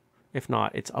quote. If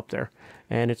not, it's up there.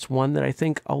 And it's one that I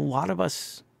think a lot of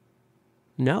us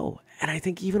know. And I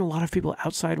think even a lot of people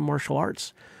outside of martial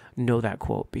arts know that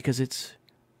quote because it's,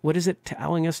 what is it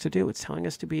telling us to do? It's telling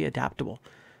us to be adaptable,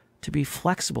 to be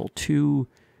flexible, to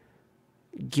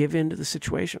give in to the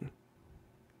situation.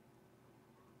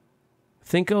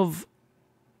 Think of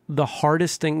the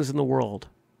hardest things in the world,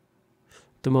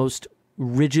 the most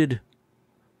rigid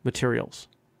materials.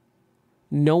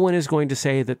 No one is going to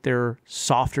say that they're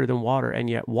softer than water, and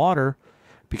yet water,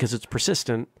 because it's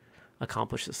persistent,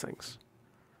 accomplishes things.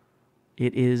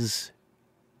 It is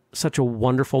such a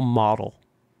wonderful model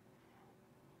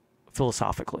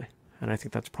philosophically, and I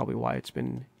think that's probably why it's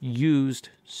been used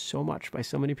so much by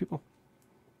so many people.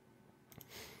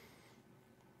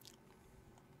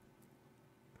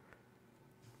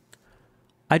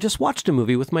 I just watched a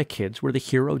movie with my kids where the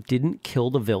hero didn't kill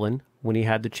the villain when he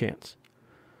had the chance.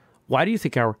 Why do you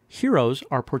think our heroes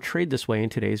are portrayed this way in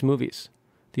today's movies?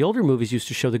 The older movies used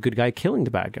to show the good guy killing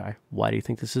the bad guy. Why do you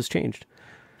think this has changed?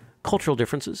 Cultural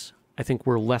differences. I think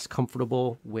we're less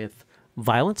comfortable with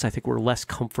violence. I think we're less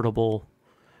comfortable.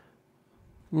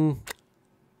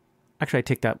 Actually, I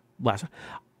take that last.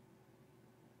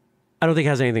 I don't think it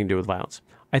has anything to do with violence.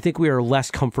 I think we are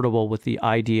less comfortable with the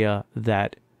idea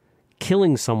that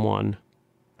killing someone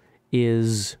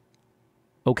is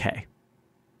okay.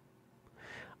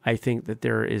 I think that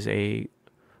there is a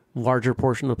larger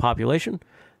portion of the population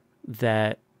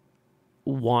that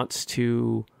wants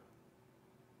to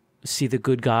see the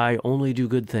good guy only do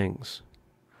good things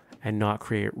and not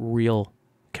create real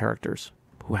characters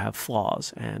who have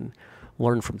flaws and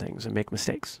learn from things and make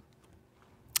mistakes.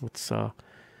 It's a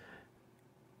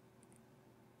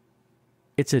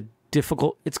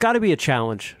difficult, it's got to be a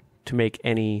challenge to make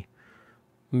any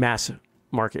mass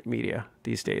market media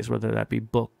these days, whether that be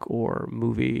book or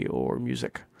movie or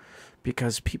music,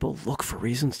 because people look for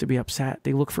reasons to be upset.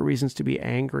 They look for reasons to be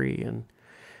angry,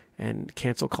 and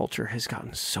cancel culture has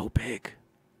gotten so big,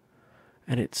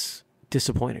 and it's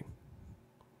disappointing.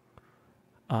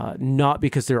 Not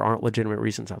because there aren't legitimate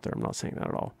reasons out there. I'm not saying that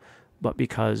at all, but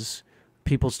because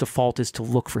people's default is to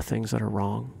look for things that are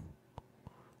wrong.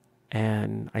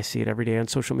 And I see it every day on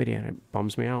social media, and it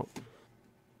bums me out.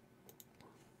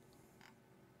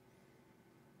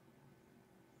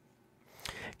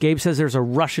 Gabe says there's a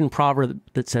Russian proverb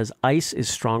that says ice is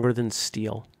stronger than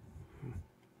steel.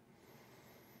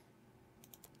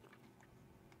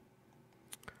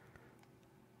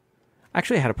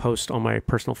 Actually, I had a post on my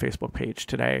personal Facebook page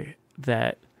today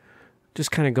that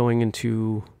just kind of going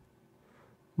into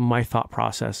my thought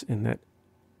process in that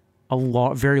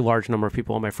very large number of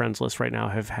people on my friends list right now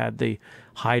have had the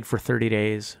hide for 30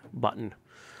 days button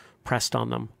pressed on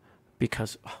them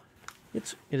because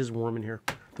it is warm in here.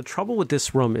 The trouble with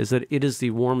this room is that it is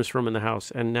the warmest room in the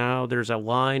house, and now there's a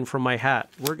line from my hat.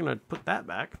 We're going to put that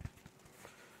back.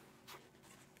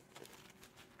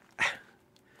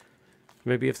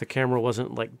 Maybe if the camera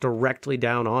wasn't like directly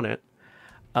down on it.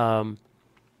 I've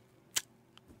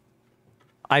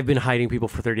been hiding people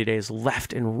for 30 days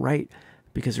left and right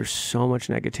because there's so much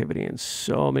negativity and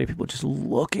so many people just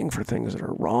looking for things that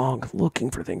are wrong, looking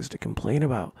for things to complain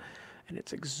about. And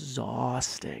it's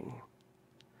exhausting.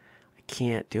 I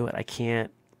can't do it. I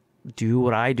can't do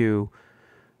what I do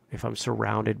if I'm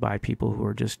surrounded by people who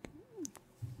are just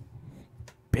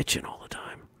bitching all the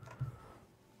time.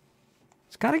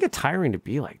 It's got to get tiring to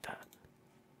be like that.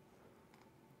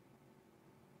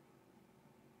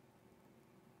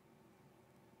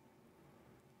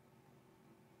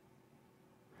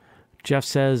 Jeff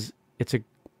says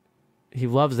he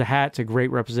loves the hat. It's a great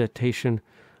representation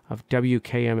of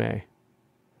WKMA.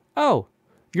 Oh,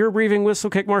 you're breathing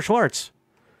whistlekick martial arts.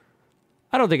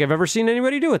 I don't think I've ever seen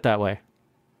anybody do it that way.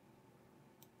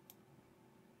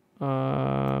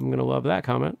 I'm going to love that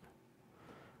comment.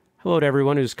 Hello to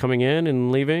everyone who's coming in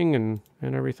and leaving and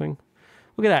everything.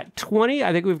 Look at that. 20.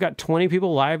 I think we've got 20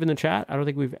 people live in the chat. I don't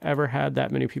think we've ever had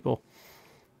that many people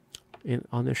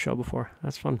on this show before.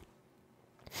 That's fun.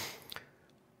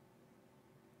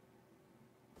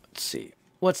 Let's see.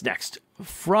 What's next?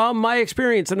 From my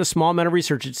experience and a small amount of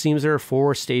research, it seems there are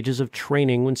 4 stages of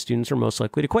training when students are most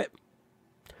likely to quit.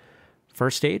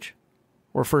 First stage,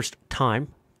 or first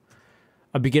time,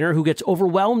 a beginner who gets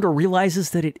overwhelmed or realizes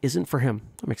that it isn't for him.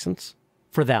 That makes sense.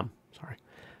 For them, sorry.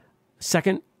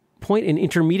 Second point, an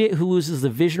intermediate who loses the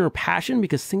vision or passion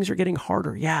because things are getting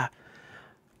harder. Yeah.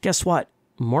 Guess what?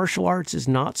 Martial arts is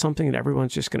not something that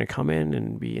everyone's just going to come in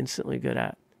and be instantly good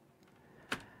at.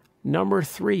 Number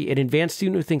 3, an advanced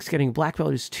student who thinks getting black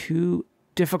belt is too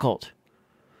difficult.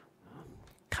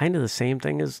 Kind of the same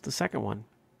thing as the second one,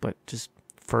 but just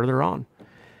further on.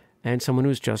 And someone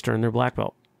who's just earned their black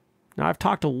belt. Now, I've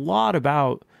talked a lot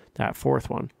about that fourth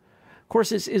one. Of course,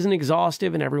 this isn't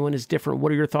exhaustive and everyone is different.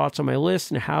 What are your thoughts on my list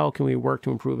and how can we work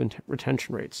to improve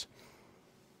retention rates?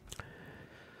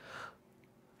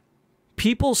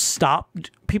 People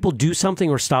do something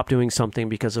or stop doing something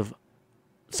because of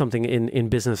something in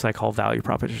business I call value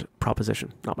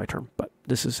proposition. Not my term, but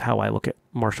this is how I look at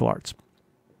martial arts.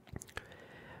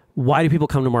 Why do people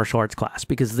come to martial arts class?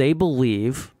 Because they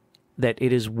believe that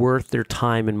it is worth their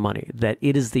time and money, that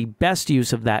it is the best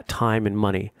use of that time and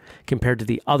money compared to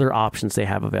the other options they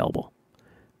have available.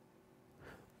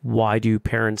 Why do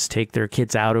parents take their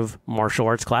kids out of martial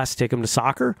arts class, take them to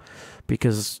soccer?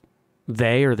 Because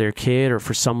they or their kid or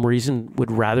for some reason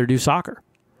would rather do soccer.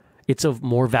 It's of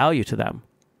more value to them.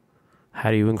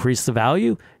 How do you increase the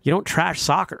value? You don't trash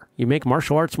soccer. You make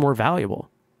martial arts more valuable.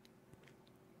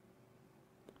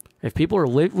 If people are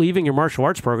leaving your martial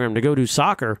arts program to go do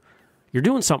soccer, you're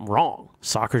doing something wrong.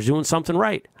 Soccer's doing something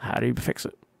right. How do you fix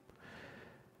it?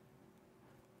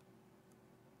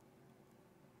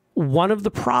 One of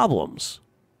the problems,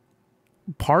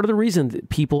 part of the reason that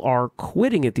people are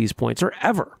quitting at these points, or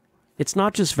ever, it's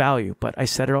not just value, but I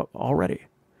said it already.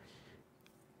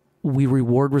 We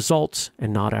reward results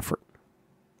and not effort.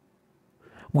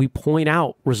 We point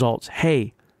out results.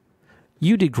 Hey,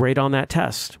 you did great on that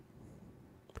test.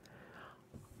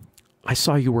 I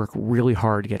saw you work really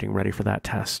hard getting ready for that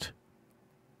test.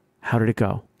 How did it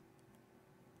go?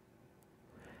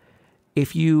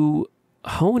 If you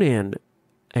hone in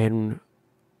and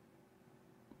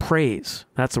praise,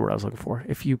 that's the word I was looking for.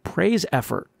 If you praise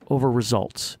effort over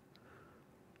results,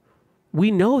 we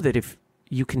know that if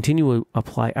you continue to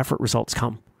apply effort, results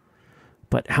come.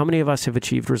 But how many of us have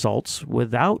achieved results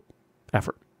without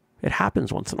effort? It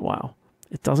happens once in a while.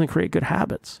 It doesn't create good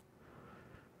habits.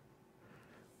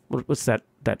 What's that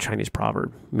Chinese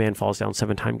proverb? Man falls down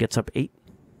 7 times, gets up 8.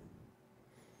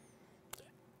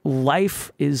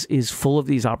 Life is full of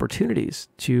these opportunities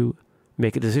to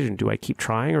make a decision. Do I keep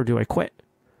trying or do I quit?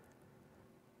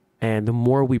 And the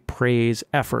more we praise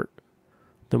effort,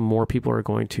 the more people are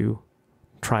going to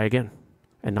try again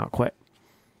and not quit.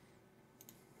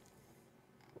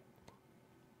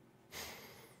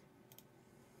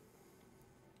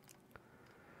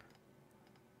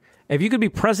 If you could be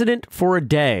president for a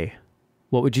day,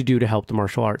 what would you do to help the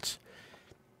martial arts?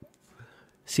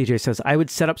 CJ says, I would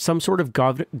set up some sort of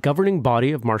governing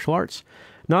body of martial arts.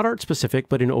 Not art specific,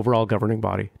 but an overall governing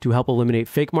body to help eliminate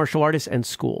fake martial artists and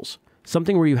schools.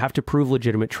 Something where you have to prove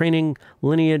legitimate training,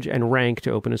 lineage, and rank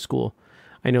to open a school.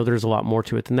 I know there's a lot more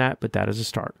to it than that, but that is a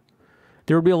start.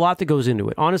 There would be a lot that goes into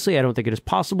it. Honestly, I don't think it is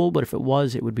possible, but if it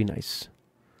was, it would be nice.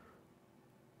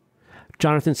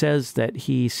 Jonathan says that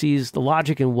he sees the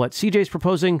logic in what CJ is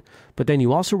proposing, but then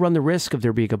you also run the risk of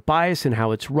there being a bias in how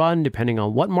it's run, depending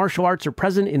on what martial arts are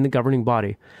present in the governing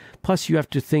body. Plus, you have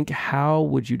to think, how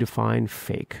would you define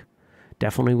fake?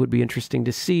 Definitely would be interesting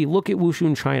to see. Look at Wushu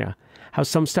in China, how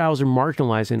some styles are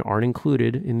marginalized and aren't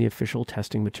included in the official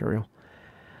testing material.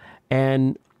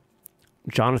 And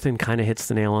Jonathan kind of hits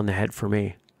the nail on the head for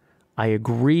me. I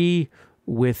agree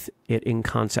with it in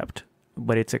concept,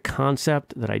 but it's a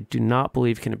concept that I do not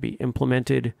believe can be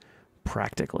implemented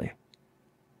practically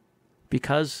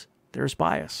because there's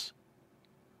bias.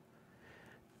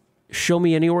 Show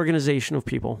me any organization of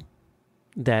people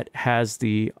that has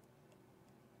the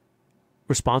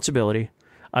responsibility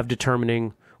of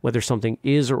determining whether something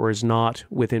is or is not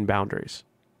within boundaries.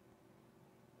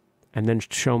 And then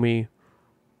show me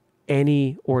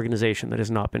any organization that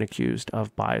has not been accused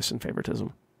of bias and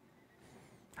favoritism.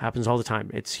 Happens all the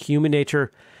time. It's human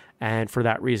nature. And for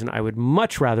that reason, I would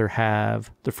much rather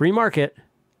have the free market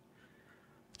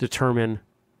determine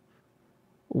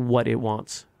what it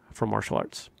wants from martial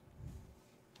arts.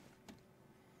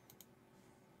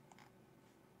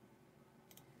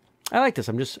 I like this.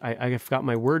 I've got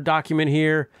my Word document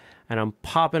here, and I'm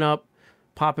popping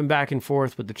back and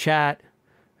forth with the chat,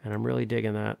 and I'm really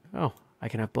digging that. Oh, I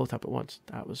can have both up at once.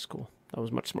 That was cool. That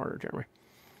was much smarter, Jeremy.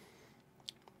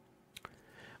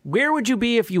 Where would you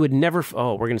be if you would never...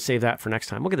 Oh, we're going to save that for next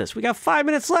time. Look at this. We got 5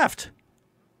 minutes left.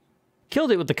 Killed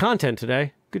it with the content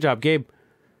today. Good job, Gabe.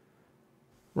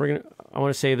 I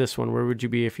want to say this one. Where would you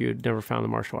be if you had never found the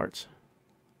martial arts?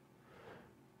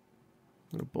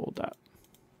 I'm going to bold that.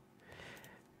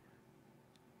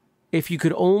 If you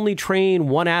could only train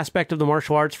one aspect of the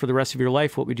martial arts for the rest of your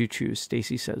life, what would you choose?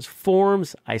 Stacy says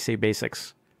forms. I say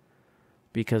basics.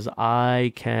 Because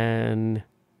I can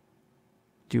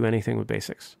do anything with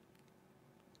basics.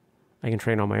 I can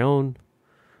train on my own.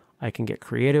 I can get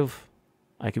creative.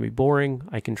 I can be boring.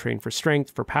 I can train for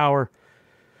strength, for power.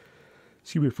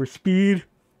 Excuse me, for speed.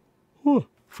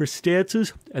 For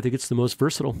stances. I think it's the most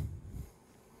versatile.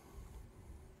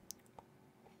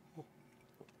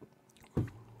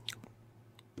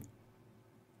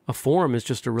 A form is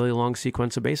just a really long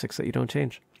sequence of basics that you don't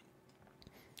change.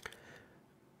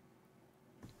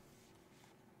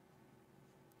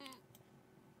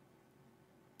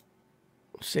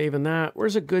 Saving that.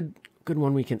 Where's a good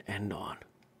one we can end on?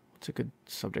 What's a good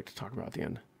subject to talk about at the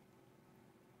end?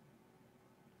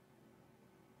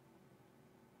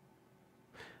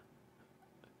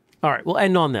 All right, we'll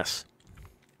end on this.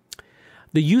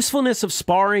 The usefulness of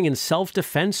sparring and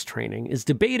self-defense training is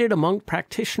debated among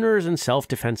practitioners and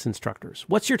self-defense instructors.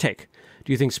 What's your take?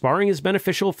 Do you think sparring is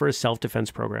beneficial for a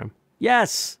self-defense program?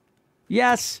 Yes.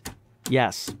 Yes.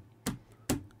 Yes.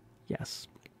 Yes.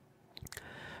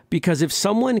 Because if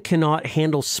someone cannot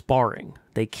handle sparring,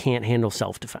 they can't handle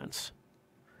self-defense.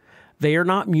 They are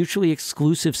not mutually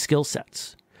exclusive skill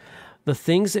sets. The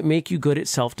things that make you good at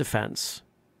self-defense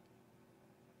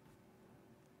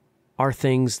are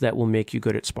things that will make you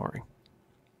good at sparring.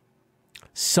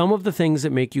 Some of the things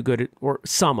that make you good at, or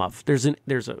some of, there's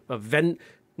a Venn,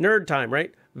 nerd time,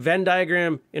 right? Venn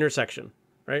diagram intersection,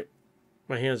 right?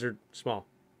 My hands are small,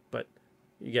 but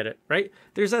you get it, right?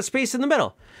 There's that space in the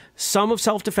middle. Some of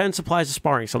self-defense applies to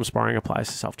sparring. Some sparring applies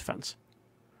to self-defense.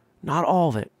 Not all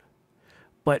of it.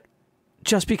 But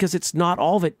just because it's not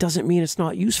all of it doesn't mean it's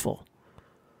not useful.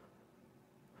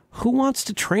 Who wants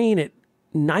to train at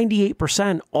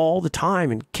 98% all the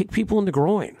time and kick people in the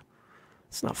groin?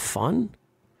 It's not fun.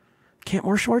 Can't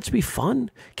martial arts be fun?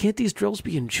 Can't these drills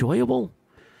be enjoyable?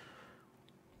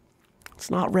 It's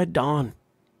not Red Dawn.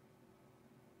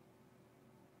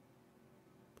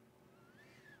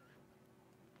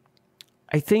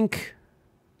 I think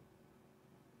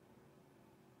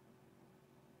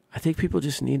people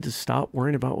just need to stop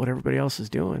worrying about what everybody else is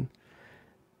doing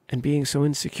and being so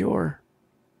insecure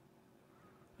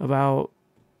about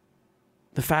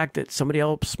the fact that somebody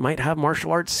else might have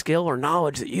martial arts skill or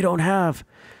knowledge that you don't have.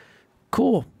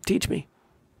 Cool. Teach me.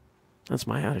 That's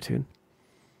my attitude.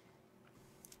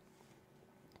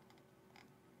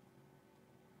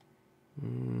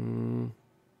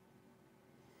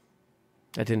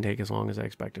 That didn't take as long as I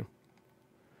expected.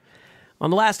 On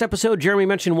the last episode, Jeremy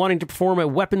mentioned wanting to perform a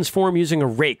weapons form using a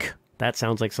rake. That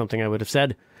sounds like something I would have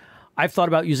said. I've thought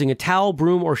about using a towel,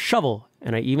 broom, or shovel,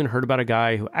 and I even heard about a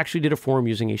guy who actually did a form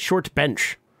using a short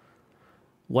bench.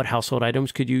 What household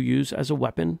items could you use as a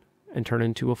weapon and turn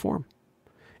into a form?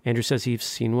 Andrew says he's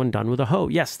seen one done with a hoe.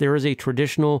 Yes, there is a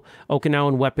traditional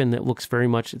Okinawan weapon that looks very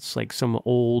much, it's like some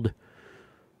old,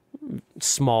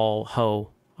 small hoe.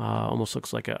 Almost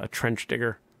looks like a trench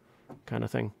digger kind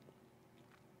of thing.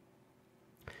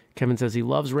 Kevin says he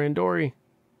loves randori.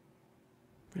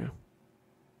 Yeah.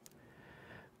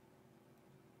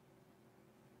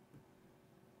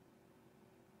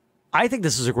 I think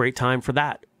this is a great time for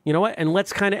that. You know what? And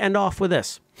let's kind of end off with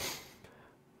this.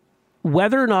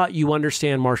 whether or not you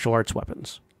understand martial arts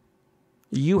weapons,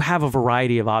 you have a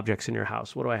variety of objects in your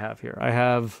house. What do I have here? I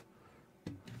have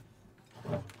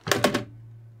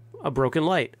a broken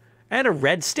light and a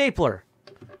red stapler.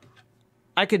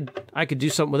 I could do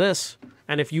something with this.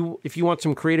 And if you want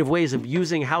some creative ways of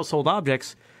using household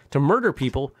objects to murder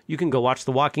people, you can go watch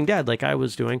The Walking Dead like I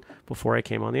was doing before I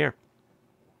came on the air.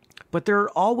 But there are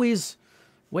always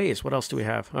ways. What else do we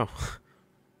have? Oh,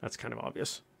 that's kind of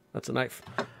obvious. That's a knife.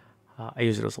 I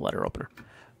use it as a letter opener.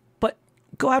 But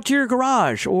go out to your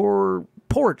garage or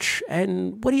porch,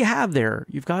 and what do you have there?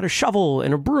 You've got a shovel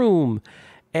and a broom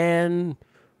and,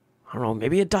 I don't know,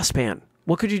 maybe a dustpan.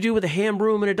 What could you do with a hand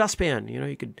broom and a dustpan? You know,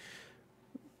 you could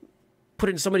put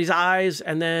it in somebody's eyes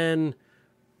and then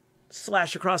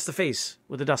slash across the face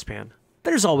with a dustpan.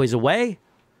 There's always a way.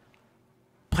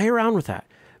 Play around with that.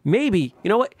 Maybe, you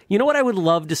know what? You know what I would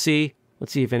love to see?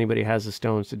 Let's see if anybody has the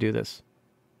stones to do this.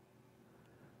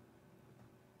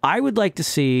 I would like to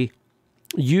see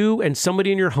you and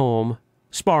somebody in your home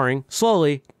sparring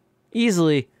slowly,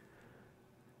 easily,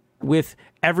 with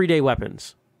everyday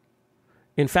weapons.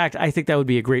 In fact, I think that would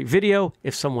be a great video.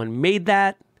 If someone made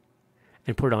that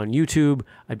and put it on YouTube,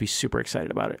 I'd be super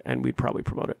excited about it, and we'd probably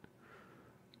promote it.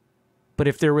 But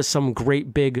if there was some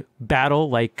great big battle,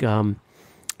 like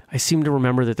I seem to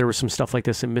remember that there was some stuff like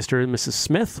this in Mr. and Mrs.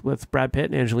 Smith with Brad Pitt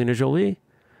and Angelina Jolie,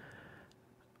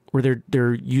 where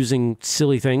they're using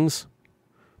silly things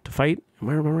to fight. Am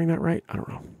I remembering that right? I don't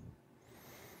know.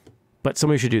 But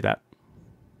somebody should do that.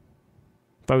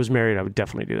 If I was married, I would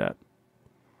definitely do that.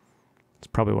 It's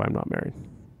probably why I'm not married.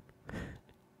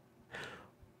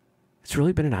 It's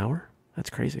really been an hour? That's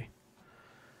crazy.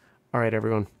 All right,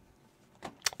 everyone.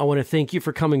 I want to thank you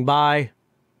for coming by.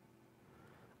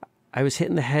 I was hit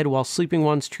in the head while sleeping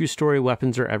once. True story,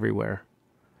 weapons are everywhere.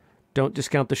 Don't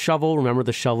discount the shovel. Remember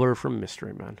the shoveler from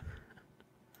Mystery Man.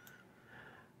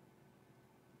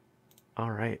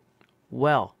 All right.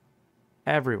 Well,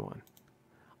 everyone,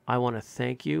 I want to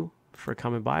thank you for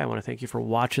coming by. I want to thank you for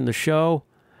watching the show.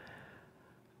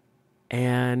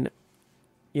 And,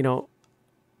 you know,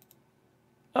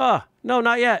 no,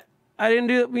 not yet. We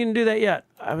didn't do that yet.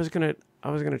 I was gonna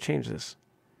change this.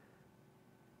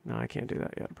 No, I can't do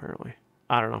that yet, apparently.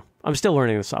 I don't know. I'm still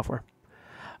learning the software.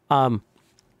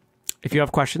 If you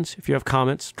have questions, if you have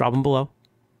comments, drop them below.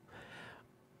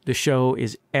 The show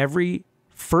is every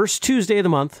first Tuesday of the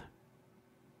month,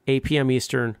 8 p.m.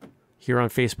 Eastern, here on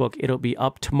Facebook. It'll be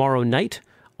up tomorrow night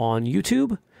on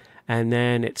YouTube. And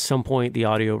then at some point, the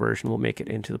audio version will make it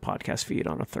into the podcast feed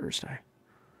on a Thursday.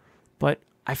 But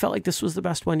I felt like this was the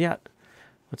best one yet.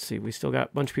 Let's see. We still got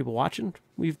a bunch of people watching.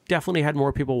 We've definitely had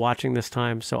more people watching this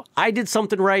time. So I did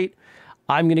something right.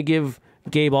 I'm going to give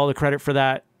Gabe all the credit for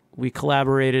that. We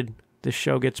collaborated. This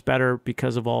show gets better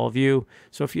because of all of you.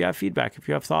 So if you have feedback, if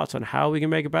you have thoughts on how we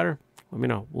can make it better, let me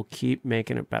know. We'll keep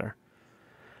making it better.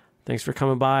 Thanks for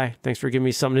coming by. Thanks for giving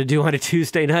me something to do on a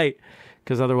Tuesday night,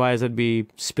 because otherwise I'd be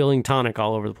spilling tonic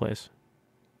all over the place.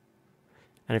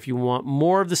 And if you want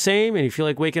more of the same and you feel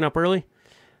like waking up early,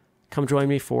 come join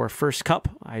me for First Cup.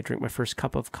 I drink my first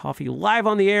cup of coffee live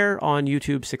on the air on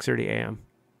YouTube, 6:30 a.m.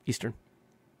 Eastern.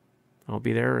 I'll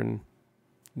be there in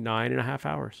 9.5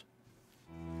 hours.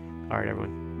 All right,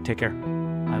 everyone. Take care.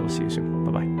 I will see you soon.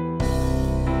 Bye-bye.